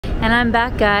And I'm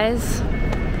back, guys.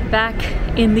 Back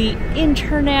in the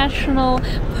international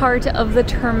part of the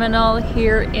terminal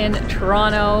here in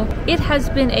Toronto. It has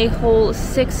been a whole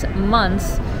 6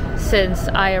 months since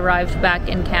I arrived back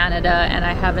in Canada, and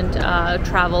I haven't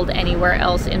traveled anywhere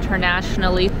else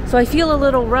internationally. So I feel a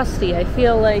little rusty. I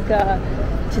feel like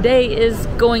today is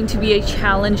going to be a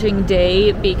challenging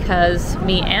day because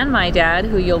me and my dad,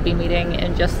 who you'll be meeting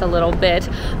in just a little bit,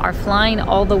 are flying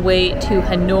all the way to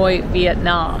Hanoi,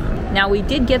 Vietnam. Now, we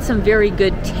did get some very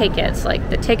good tickets. Like,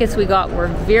 the tickets we got were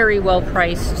very well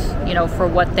priced, you know, for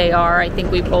what they are. I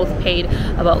think we both paid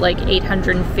about like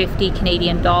 850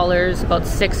 Canadian dollars, about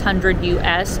 600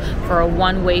 US for a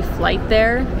one-way flight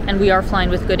there. And we are flying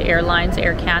with good airlines,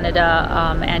 Air Canada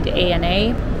and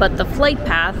ANA. But the flight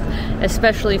path,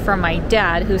 especially for my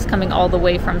dad, who's coming all the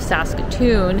way from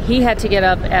Saskatoon, he had to get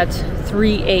up at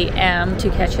 3 a.m. to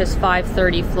catch his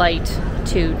 5:30 flight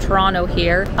to Toronto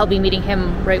here. I'll be meeting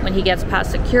him right when he gets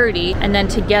past security, and then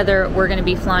together we're going to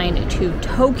be flying to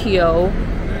Tokyo,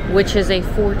 which is a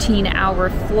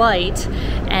 14-hour flight,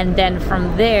 and then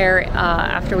from there,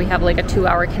 after we have like a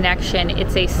 2-hour connection,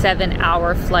 it's a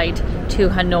 7-hour flight to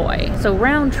Hanoi. So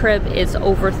round trip is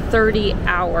over 30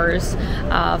 hours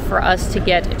for us to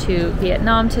get to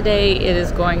Vietnam today. It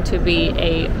is going to be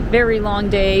a very long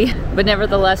day, but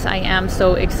nevertheless, I am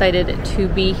so excited to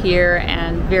be here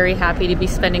and very happy to be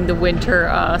spending the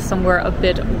winter somewhere a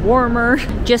bit warmer.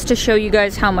 Just to show you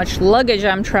guys how much luggage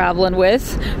I'm traveling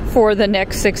with for the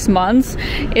next 6 months.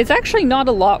 It's actually not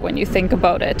a lot when you think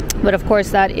about it. But of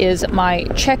course, that is my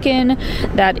check-in.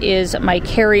 That is my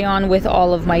carry-on with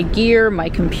all of my gear, my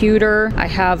computer. I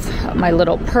have my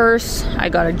little purse. I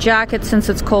got a jacket since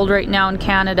it's cold right now in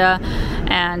Canada.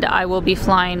 And I will be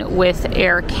flying with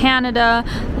Air Canada.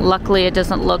 Luckily, it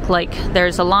doesn't look like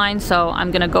there's a line, so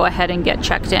I'm gonna go ahead and get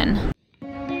checked in.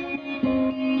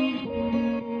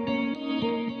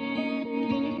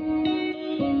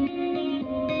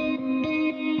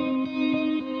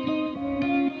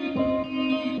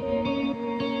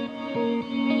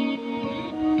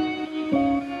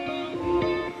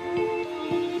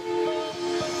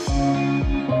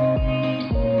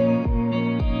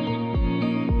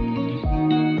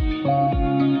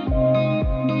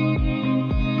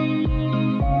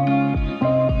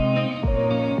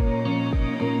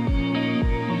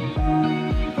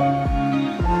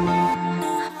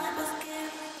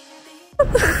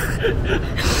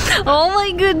 Oh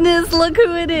my goodness, look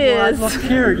who it is. Well, look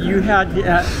here, you had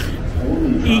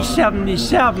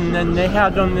E77 and they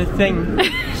had on the thing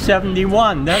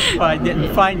 71. That's why I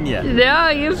didn't find you. No,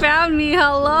 you found me.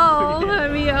 Hello.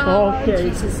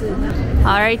 Okay.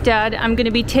 All right, Dad, I'm going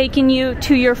to be taking you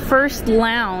to your first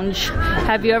lounge.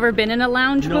 Have you ever been in a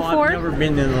lounge before? No, I've never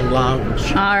been in a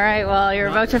lounge. All right, well, you're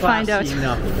about to find out. Not classy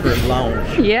enough for a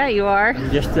lounge. Yeah, you are.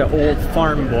 I'm just an old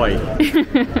farm boy.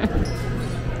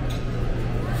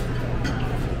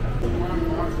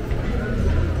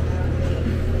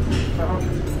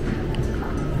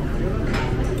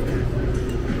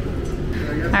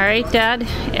 All right, Dad,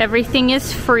 everything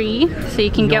is free, so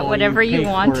you can get whatever you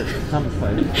want.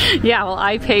 Yeah, well,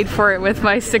 I paid for it with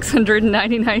my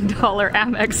 $699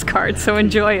 Amex card, so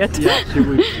enjoy it. Yeah, so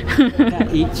we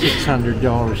eat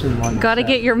 $600 in one. Gotta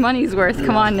get your money's worth. Yeah.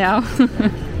 Come on now.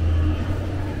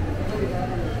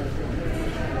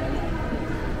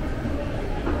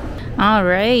 All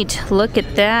right, look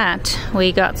at that.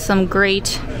 We got some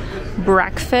great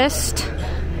breakfast.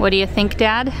 What do you think,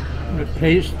 Dad? It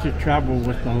pays to travel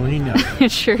with Alina.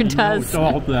 It sure does. Knows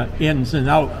all the ins and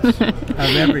outs of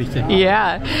everything.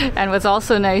 Yeah, and what's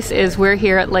also nice is we're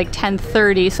here at like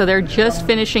 10:30, so they're just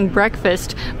finishing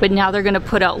breakfast, but now they're going to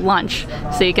put out lunch,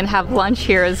 so you can have lunch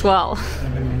here as well.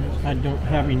 I don't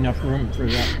have enough room for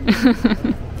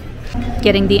that.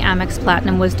 Getting the Amex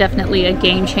Platinum was definitely a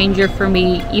game changer for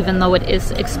me. Even though it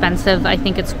is expensive, I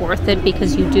think it's worth it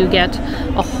because you do get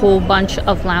a whole bunch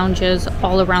of lounges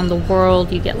all around the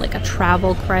world. You get like a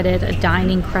travel credit, a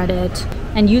dining credit.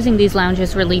 And using these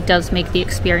lounges really does make the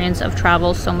experience of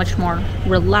travel so much more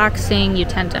relaxing. You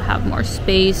tend to have more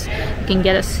space. You can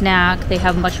get a snack. They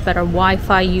have much better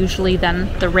Wi-Fi usually than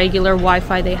the regular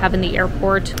Wi-Fi they have in the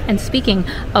airport. And speaking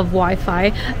of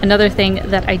Wi-Fi, another thing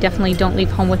that I definitely don't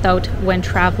leave home without when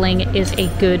traveling is a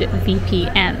good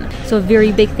VPN. So a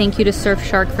very big thank you to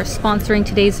Surfshark for sponsoring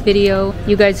today's video.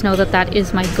 You guys know that that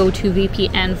is my go-to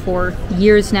VPN for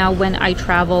years now when I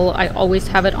travel. I always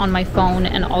have it on my phone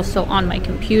and also on my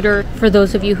computer. For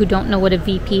those of you who don't know what a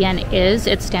VPN is,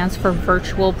 it stands for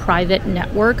Virtual Private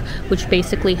Network, which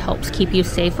basically helps keep you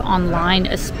safe online,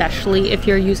 especially if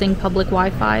you're using public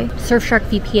Wi-Fi. Surfshark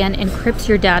VPN encrypts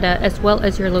your data as well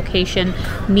as your location,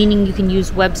 meaning you can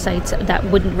use websites that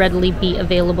wouldn't readily be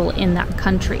available in that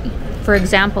country. For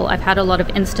example, I've had a lot of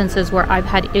instances where I've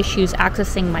had issues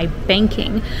accessing my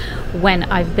banking when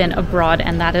I've been abroad,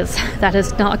 and that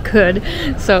is not good.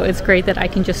 So it's great that I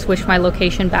can just switch my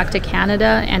location back to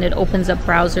Canada, and it opens up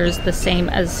browsers the same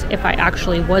as if I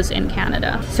actually was in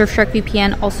Canada. Surfshark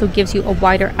VPN also gives you a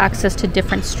wider access to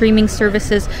different streaming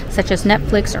services such as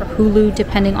Netflix or Hulu,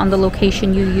 depending on the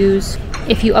location you use.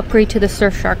 If you upgrade to the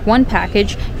Surfshark One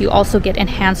package, you also get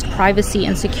enhanced privacy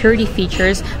and security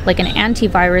features like an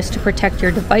antivirus to protect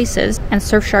your devices, and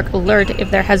Surfshark Alert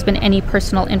if there has been any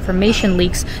personal information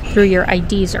leaks through your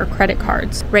IDs or credit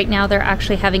cards. Right now they're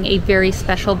actually having a very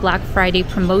special Black Friday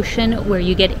promotion where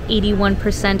you get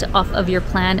 81% off of your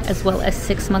plan as well as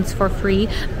 6 months for free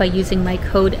by using my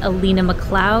code Alina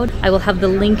Mcleod. I will have the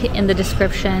link in the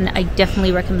description. I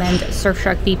definitely recommend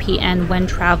Surfshark VPN when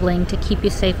traveling to keep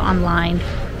you safe online.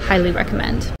 Highly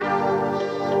recommend.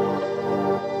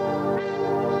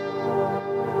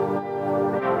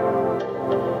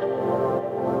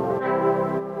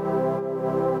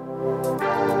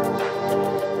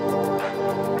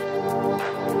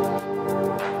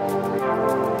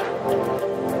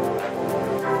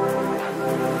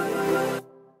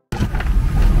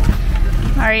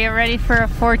 Are you ready for a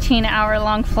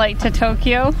 14-hour-long flight to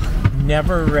Tokyo?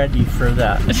 Never ready for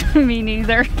that. Me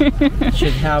neither.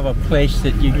 Should have a place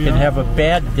that you could have a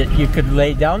bed that you could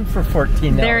lay down for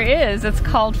 14 hours. There is. It's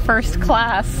called first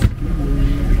class.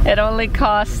 It only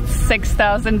costs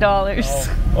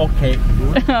 $6,000. Oh, okay.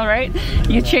 All right.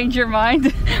 You change your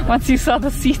mind once you saw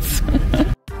the seats.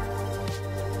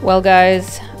 Well,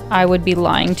 guys, I would be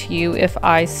lying to you if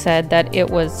I said that it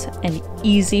was an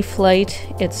easy flight.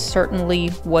 It certainly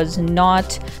was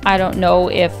not. I don't know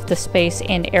if the space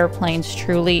in airplanes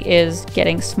truly is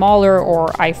getting smaller,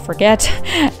 or I forget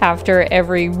after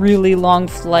every really long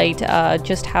flight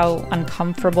just how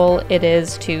uncomfortable it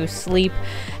is to sleep,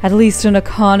 at least in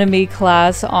economy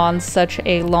class, on such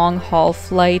a long haul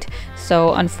flight.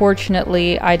 So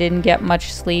unfortunately, I didn't get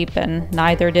much sleep, and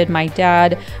neither did my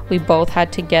dad. We both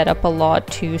had to get up a lot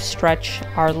to stretch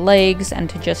our legs and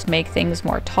to just make things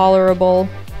more tolerable.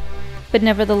 But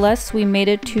nevertheless, we made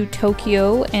it to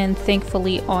Tokyo, and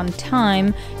thankfully on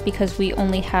time, because we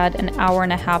only had an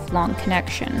hour-and-a-half long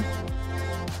connection.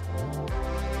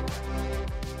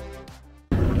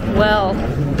 Well,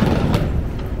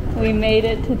 we made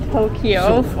it to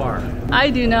Tokyo. So far. I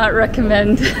do not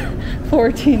recommend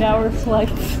 14-hour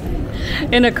flights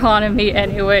in economy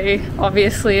anyway.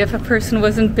 Obviously, if a person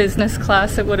was in business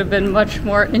class, it would have been much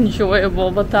more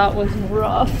enjoyable, but that was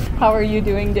rough. How are you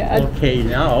doing, Dad? Okay,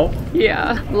 now.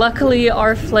 Yeah. Luckily,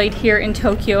 our flight here in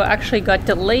Tokyo actually got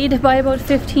delayed by about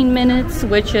 15 minutes,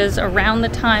 which is around the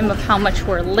time of how much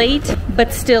we're late.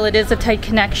 But still, it is a tight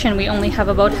connection. We only have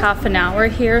about half an hour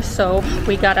here, so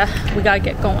we gotta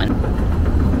get going.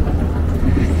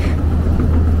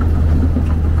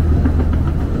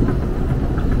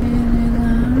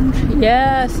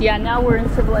 Yes, yeah, now we're in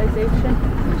civilization.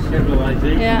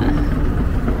 Civilization? Yeah.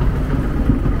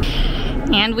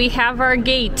 And we have our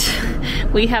gate.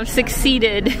 We have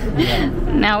succeeded. Yeah.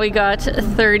 Now we got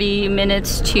 30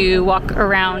 minutes to walk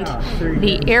around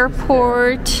the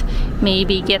airport,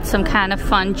 maybe get some kind of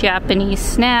fun Japanese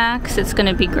snacks. It's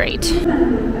gonna be great.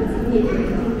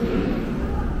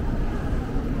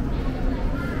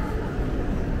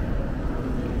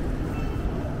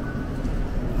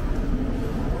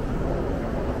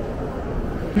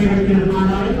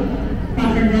 Hanoi,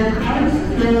 passenger cards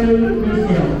slowly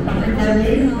resume.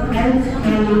 Passenger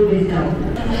slowly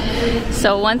resume.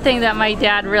 So one thing that my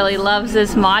dad really loves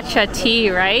is matcha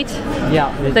tea, right?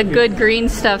 Yeah. The good green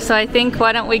stuff. So I think,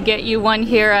 why don't we get you one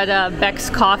here at Beck's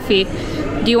Coffee?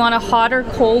 Do you want a hot or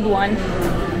cold one?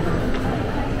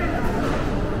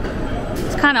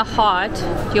 It's kind of hot.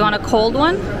 Do you want a cold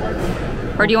one?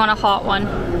 Or do you want a hot one?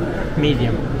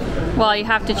 Medium. Well, you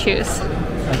have to choose.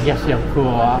 I guess they'll cool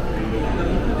off.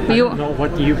 I don't know,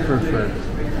 what do you prefer?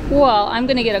 Well, I'm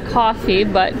gonna get a coffee,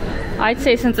 but I'd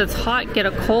say since it's hot, get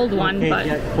a cold one. Okay, but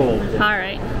get cold. All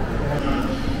right.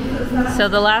 So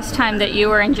the last time that you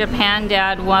were in Japan,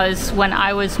 Dad, was when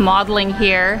I was modeling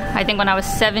here. I think when I was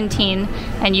 17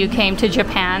 and you came to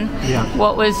Japan. Yeah.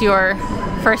 What was your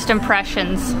first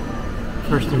impressions?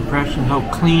 First impression, how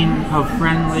clean, how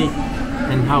friendly,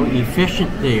 and how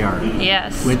efficient they are.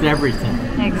 Yes. With everything.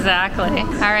 Exactly.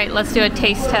 All right, let's do a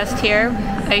taste test here.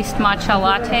 Iced matcha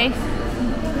latte.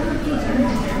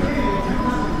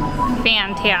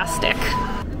 fantastic.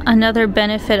 Another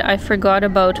benefit I forgot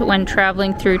about when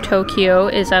traveling through Tokyo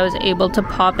is I was able to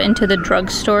pop into the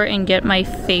drugstore and get my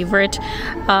favorite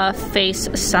face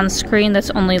sunscreen that's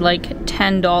only like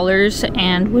 $10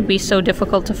 and would be so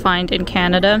difficult to find in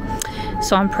Canada.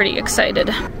 So I'm pretty excited.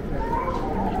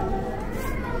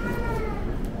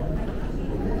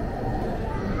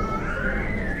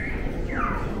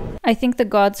 I think the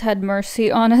gods had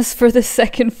mercy on us for the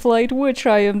second flight, which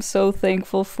I am so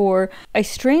thankful for. I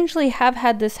strangely have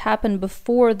had this happen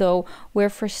before though, where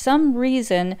for some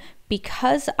reason,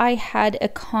 because I had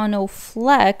Econo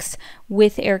Flex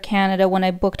with Air Canada when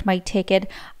I booked my ticket,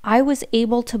 I was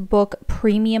able to book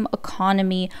Premium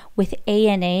Economy with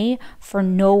ANA for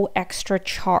no extra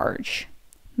charge.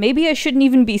 Maybe I shouldn't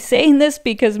even be saying this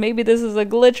because maybe this is a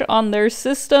glitch on their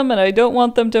system and I don't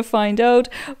want them to find out,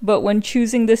 but when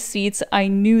choosing the seats, I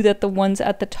knew that the ones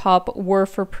at the top were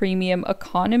for Premium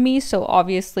Economy, so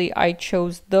obviously I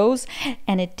chose those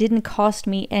and it didn't cost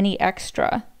me any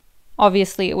extra.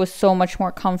 Obviously it was so much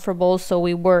more comfortable, so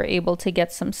we were able to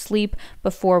get some sleep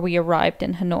before we arrived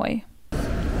in Hanoi.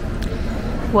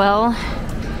 Well,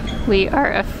 we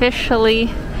are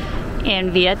officially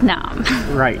in Vietnam.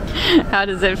 Right. How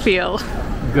does it feel?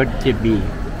 Good to be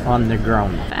on the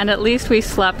ground. And at least we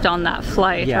slept on that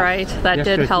flight, yes. right? That This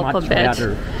did was help a much bit.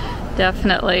 better.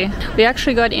 Definitely. We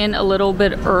actually got in a little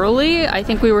bit early. I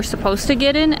think we were supposed to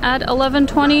get in at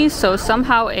 11:20, so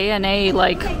somehow ANA,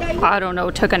 like, I don't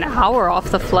know, took an hour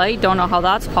off the flight. Don't know how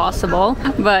that's possible.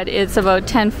 But it's about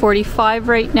 10:45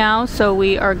 right now, so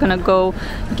we are gonna go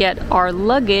get our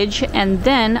luggage, and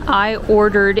then I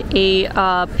ordered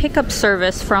a pickup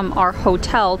service from our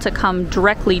hotel to come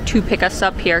directly to pick us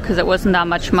up here because it wasn't that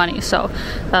much money, so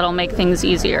that'll make things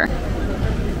easier.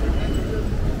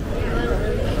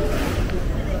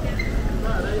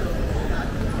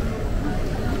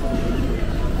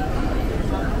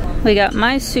 We got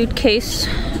my suitcase,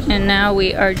 and now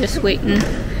we are just waiting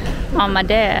on my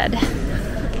dad.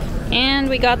 And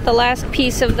we got the last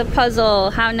piece of the puzzle.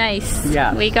 How nice.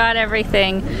 Yeah. We got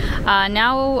everything.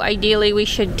 Now, ideally, we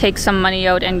should take some money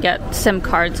out and get SIM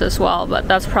cards as well, but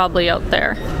that's probably out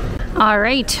there. All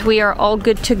right, we are all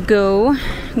good to go.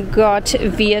 Got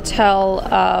Viatel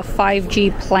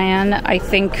 5G plan. I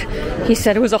think he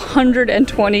said it was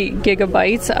 120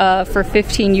 gigabytes for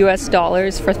 $15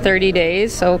 US for 30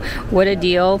 days. So what a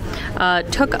deal.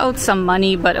 Took out some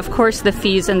money, but of course the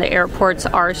fees in the airports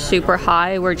are super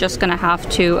high. We're just gonna have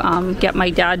to get my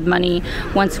dad money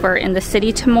once we're in the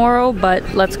city tomorrow,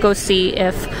 but let's go see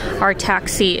if our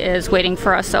taxi is waiting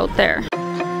for us out there.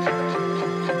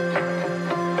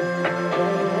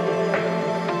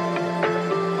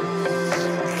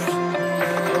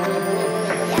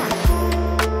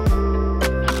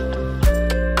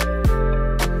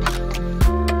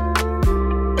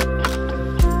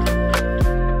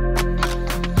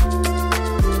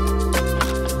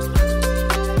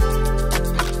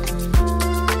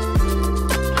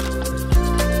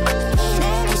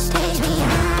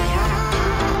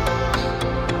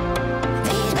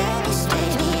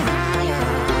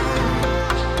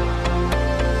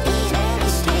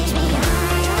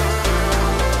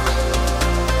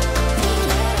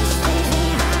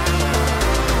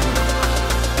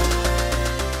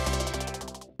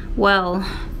 Well,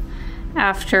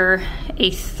 after a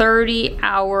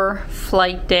 30-hour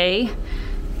flight day,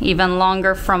 even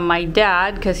longer from my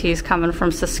dad because he's coming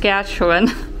from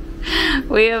Saskatchewan,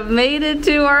 we have made it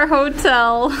to our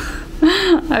hotel.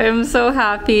 I am so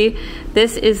happy.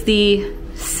 This is the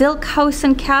Silk House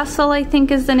and Castle, I think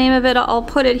is the name of it. I'll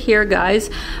put it here, guys.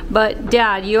 But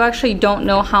Dad, you actually don't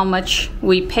know how much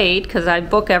we paid because I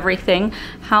book everything.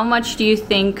 How much do you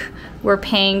think we're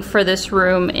paying for this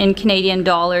room in Canadian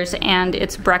dollars, and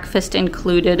it's breakfast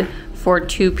included for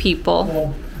 2 people?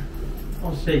 Well,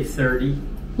 I'll say 30.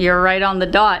 You're right on the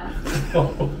dot.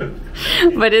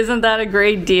 But isn't that a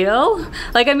great deal?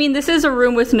 Like, I mean, this is a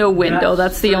room with no window.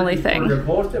 That's the only thing. For the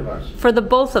both of us. For the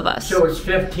both of us. So it's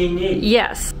 15 each.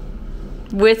 Yes.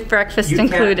 With breakfast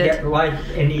included. You can't get life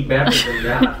any better than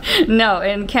that. No,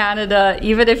 in Canada,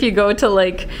 even if you go to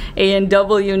like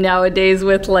A&W nowadays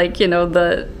with like, you know,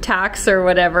 the tax or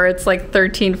whatever, it's like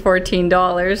 $13,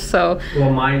 $14. So.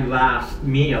 Well, my last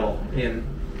meal in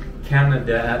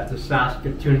Canada at the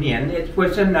Saskatoonian, it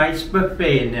was a nice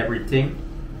buffet and everything.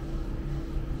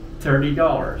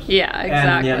 $30. Yeah,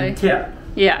 exactly. And then tip.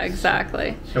 Yeah,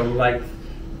 exactly. So like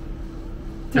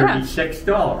 $36.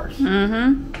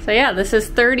 Mm-hmm. So yeah, this is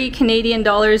 30 Canadian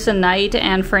dollars a night,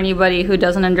 and for anybody who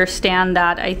doesn't understand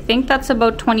that, I think that's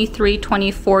about 23,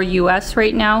 24 US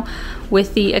right now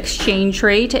with the exchange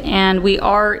rate, and we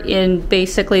are in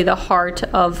basically the heart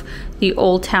of the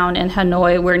old town in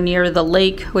Hanoi. We're near the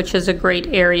lake, which is a great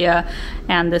area,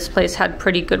 and this place had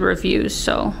pretty good reviews,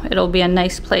 so it'll be a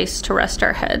nice place to rest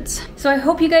our heads. So I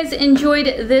hope you guys enjoyed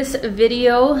this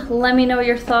video. Let me know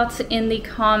your thoughts in the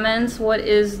comments. What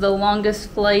is the longest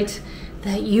flight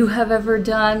that you have ever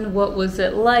done? What was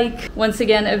it like? Once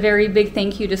again, a very big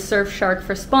thank you to Surfshark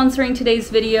for sponsoring today's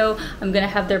video. I'm gonna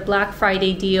have their Black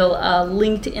Friday deal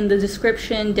linked in the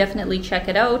description. Definitely check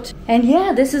it out. And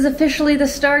yeah, this is officially the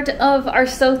start of our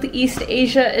Southeast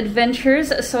Asia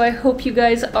adventures, so I hope you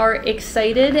guys are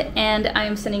excited, and I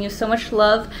am sending you so much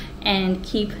love, and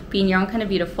keep being your own kind of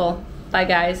beautiful. Bye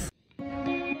guys.